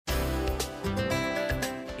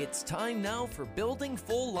It's time now for Building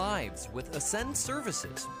Full Lives with Ascend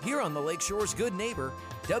Services here on the Lakeshore's Good Neighbor,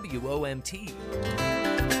 WOMT.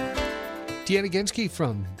 Deanna Genske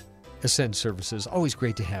from Ascend Services. Always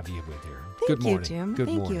great to have you with here. Thank you, Jim.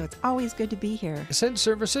 Thank you. It's always good to be here. Ascend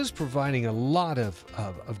Services providing a lot of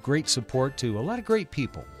great support to a lot of great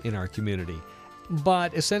people in our community.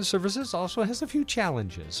 But Ascend Services also has a few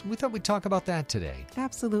challenges. We thought we'd talk about that today.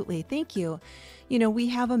 Absolutely. Thank you. You know, we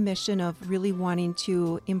have a mission of really wanting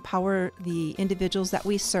to empower the individuals that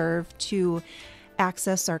we serve to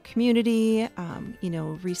access our community,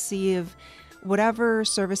 receive whatever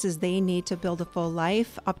services they need to build a full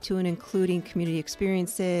life, up to and including community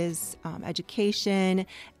experiences, education,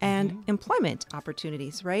 and employment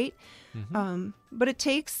opportunities, right? But it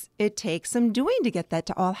takes some doing to get that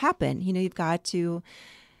to all happen. You know, you've got to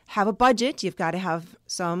have a budget. You've got to have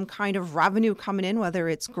some kind of revenue coming in, whether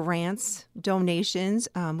it's grants, donations.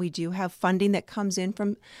 We do have funding that comes in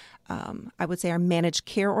from, I would say, our managed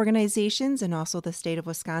care organizations and also the state of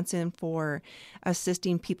Wisconsin for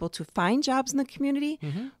assisting people to find jobs in the community.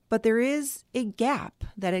 But there is a gap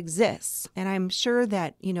that exists. And I'm sure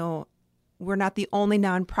that, you know, we're not the only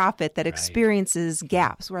nonprofit that experiences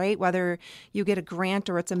gaps, right? Whether you get a grant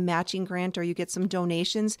or it's a matching grant or you get some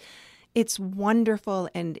donations, it's wonderful.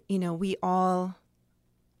 And, you know, we all,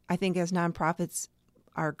 I think as nonprofits,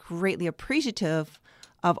 are greatly appreciative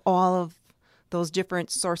of all of those different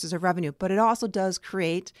sources of revenue. But it also does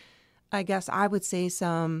create, I guess I would say,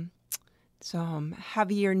 some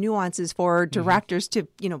heavier nuances for directors to,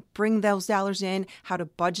 you know, bring those dollars in, how to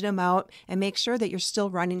budget them out, and make sure that you're still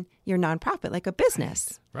running your nonprofit like a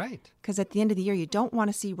business. Right. Because at the end of the year, you don't want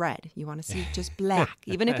to see red. You want to see just black,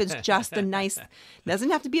 even if it's just a nice, doesn't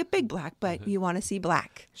have to be a big black, but you want to see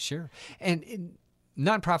black. Sure. And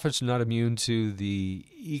nonprofits are not immune to the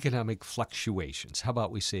economic fluctuations. How about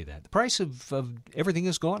we say that? The price of everything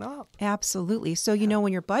has gone up. Absolutely. So, you know,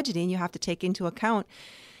 when you're budgeting, you have to take into account,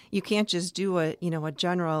 you can't just do a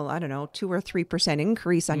general, 2 or 3%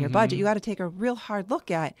 increase on your budget. You got to take a real hard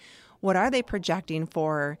look at what are they projecting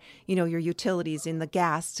for, you know, your utilities and the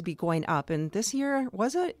gas to be going up. And this year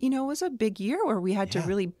was a big year where we had to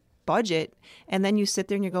really budget. And then you sit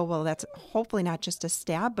there and you go, well, that's hopefully not just a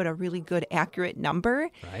stab, but a really good, accurate number.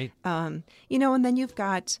 Right. And then you've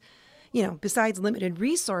got, besides limited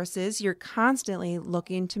resources, you're constantly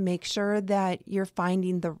looking to make sure that you're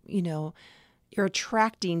finding you're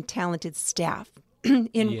attracting talented staff.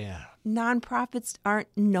 Nonprofits aren't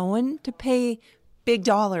known to pay big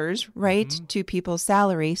dollars, right, to people's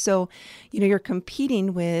salary. So, you're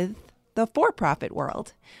competing with the for-profit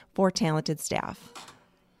world for talented staff.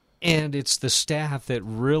 And it's the staff that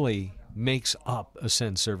really makes up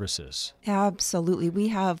Ascend Services. Absolutely. We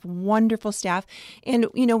have wonderful staff. And,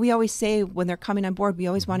 we always say when they're coming on board, we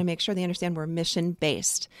always want to make sure they understand we're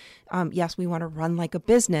mission-based. Yes, we want to run like a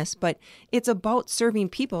business, but it's about serving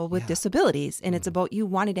people with disabilities. And it's about you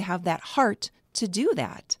wanting to have that heart to do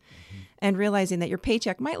that and realizing that your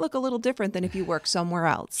paycheck might look a little different than if you work somewhere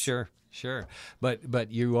else. Sure.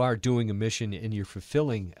 But you are doing a mission and you're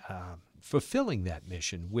fulfilling that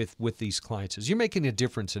mission with these clients. You're making a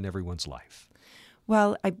difference in everyone's life.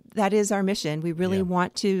 Well, that is our mission. We really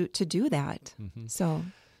want to do that. So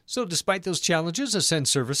despite those challenges, Ascend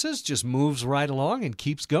Services just moves right along and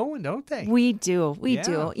keeps going, don't they? We do. We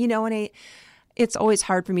do. And it's always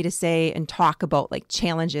hard for me to say and talk about like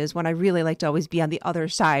challenges when I really like to always be on the other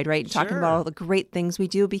side, right? Talking about all the great things we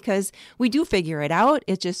do because we do figure it out.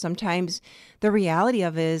 It's just sometimes the reality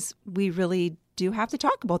of it is we really do have to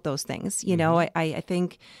talk about those things. I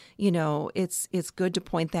think, it's good to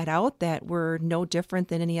point that out, that we're no different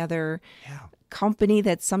than any other company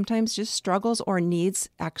that sometimes just struggles or needs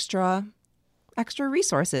extra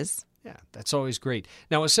resources. Yeah, that's always great.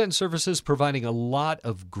 Now, Ascend Services providing a lot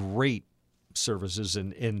of great services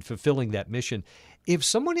and fulfilling that mission. If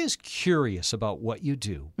someone is curious about what you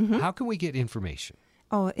do, how can we get information?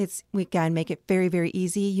 Oh, we can make it very, very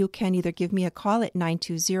easy. You can either give me a call at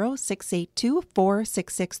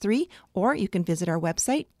 920-682-4663, or you can visit our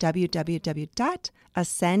website,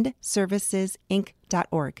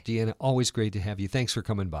 www.ascendservicesinc.org. Deanna, always great to have you. Thanks for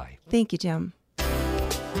coming by. Thank you, Jim.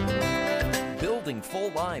 Building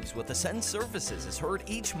Full Lives with Ascend Services is heard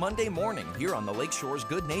each Monday morning here on the Lakeshore's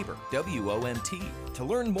Good Neighbor, WOMT. To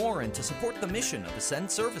learn more and to support the mission of Ascend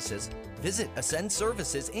Services, visit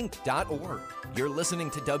ascendservicesinc.org. You're listening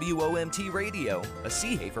to WOMT Radio, a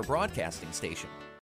Seahafer broadcasting station.